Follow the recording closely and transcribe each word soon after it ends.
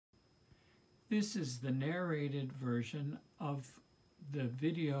This is the narrated version of the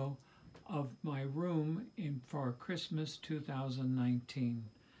video of my room for Christmas 2019.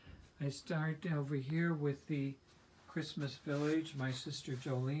 I start over here with the Christmas village my sister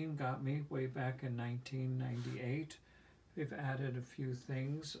Jolene got me way back in 1998. We've added a few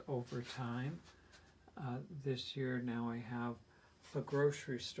things over time. This year now I have a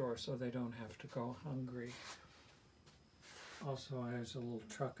grocery store so they don't have to go hungry. Also, there's a little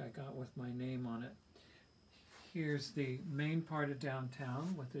truck I got with my name on it. Here's the main part of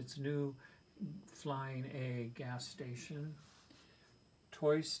downtown with its new Flying A gas station,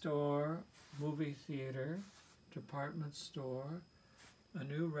 toy store, movie theater, department store, a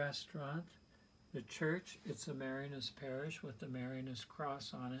new restaurant, the church, it's a Marianus Parish with the Marianus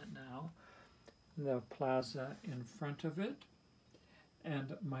cross on it now, the plaza in front of it,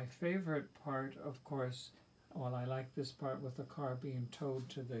 and my favorite part, of course, well, I like this part with the car being towed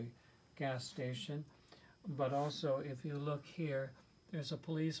to the gas station, but also if you look here, there's a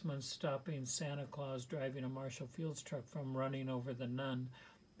policeman stopping Santa Claus driving a Marshall Fields truck from running over the nun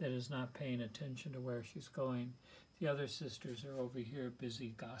that is not paying attention to where she's going. The other sisters are over here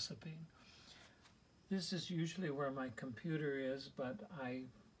busy gossiping. This is usually where my computer is, but I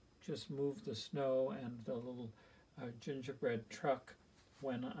just move the snow and the little gingerbread truck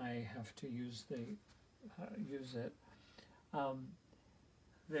when I have to use it.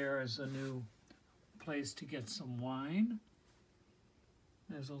 There is a new place to get some wine.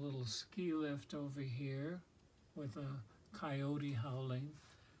 There's a little ski lift over here with a coyote howling.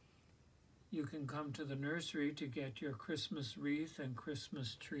 You can come to the nursery to get your Christmas wreath and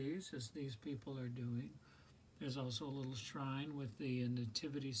Christmas trees, as these people are doing. There's also a little shrine with the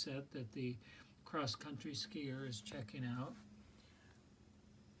nativity set that the cross-country skier is checking out.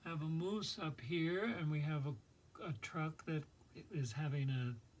 I have a moose up here, and we have a truck that is having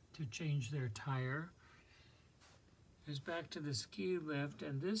to change their tire. There's back to the ski lift,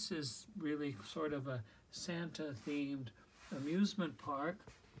 and this is really sort of a Santa-themed amusement park.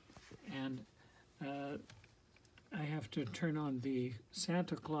 And I have to turn on the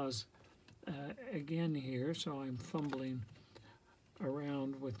Santa Claus again here, so I'm fumbling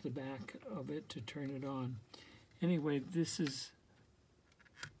around with the back of it to turn it on. Anyway, this is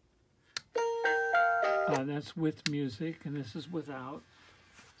that's with music, and this is without.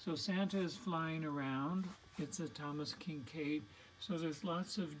 So Santa is flying around. It's a Thomas Kincaid. So there's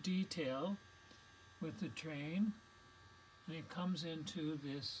lots of detail with the train, and it comes into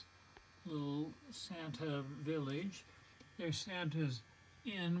this little Santa village. There's Santa's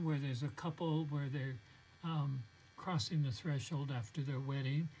Inn, where there's a couple where they're crossing the threshold after their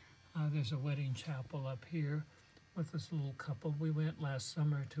wedding. There's a wedding chapel up here with this little couple. We went last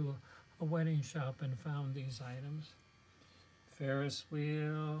summer to a wedding shop and found these items. Ferris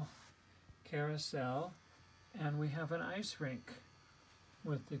wheel, carousel, and we have an ice rink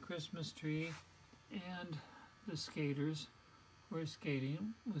with the Christmas tree and the skaters who are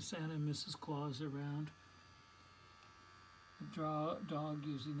skating with Santa and Mrs. Claus around. A dog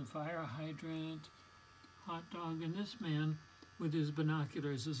using the fire hydrant, hot dog, and this man with his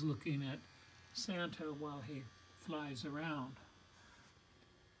binoculars is looking at Santa while he flies around.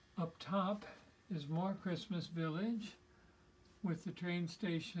 Up top is more Christmas Village with the train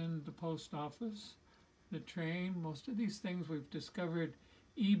station, the post office, the train. Most of these things we've discovered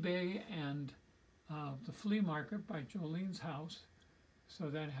eBay and the flea market by Jolene's house, so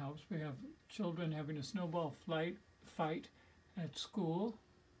that helps. We have children having a snowball fight at school.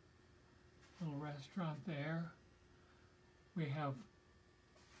 Little restaurant there. We have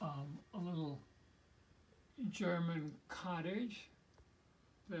a little German cottage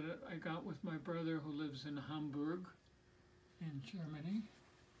that I got with my brother who lives in Hamburg in Germany.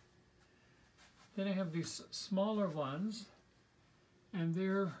 Then I have these smaller ones, and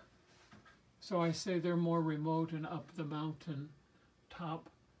so I say they're more remote and up the mountain top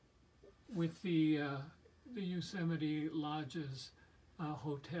with the Yosemite Lodges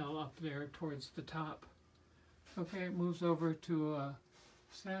hotel up there towards the top. Okay, it moves over to a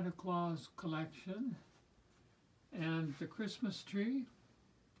Santa Claus collection and the Christmas tree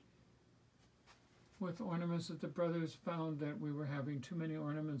with ornaments that the brothers found that we were having too many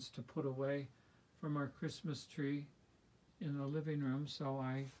ornaments to put away from our Christmas tree in the living room, so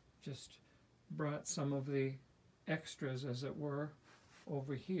I just brought some of the extras, as it were,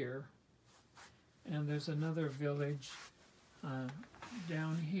 over here. And there's another village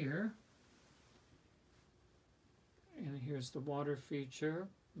down here. And here's the water feature.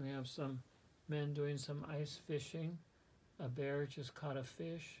 We have some men doing some ice fishing. A bear just caught a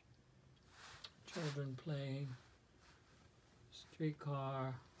fish. Children playing.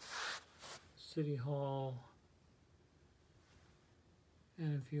 Streetcar. City Hall,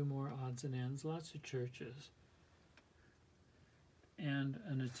 and a few more odds and ends, lots of churches. And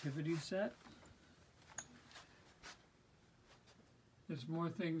a nativity set. There's more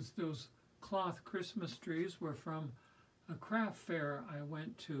things. Those cloth Christmas trees were from a craft fair I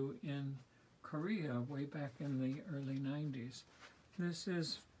went to in Korea way back in the early 90s. This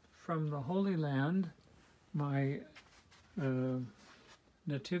is from the Holy Land, my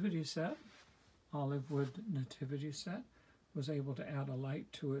nativity set, olive wood nativity set. Was able to add a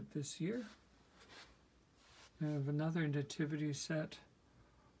light to it this year. I have another nativity set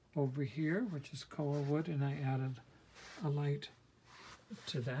over here, which is koa wood, and I added a light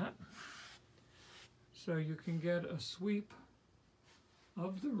to that. So you can get a sweep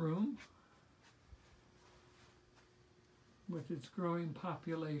of the room with its growing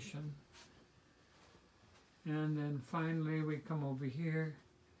population. And then finally we come over here.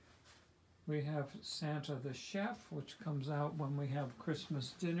 We have Santa the Chef, which comes out when we have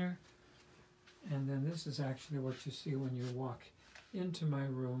Christmas dinner. And then this is actually what you see when you walk into my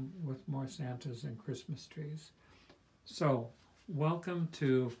room with more Santas and Christmas trees. So, welcome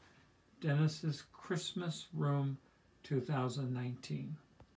to Dennis's Christmas Room 2019.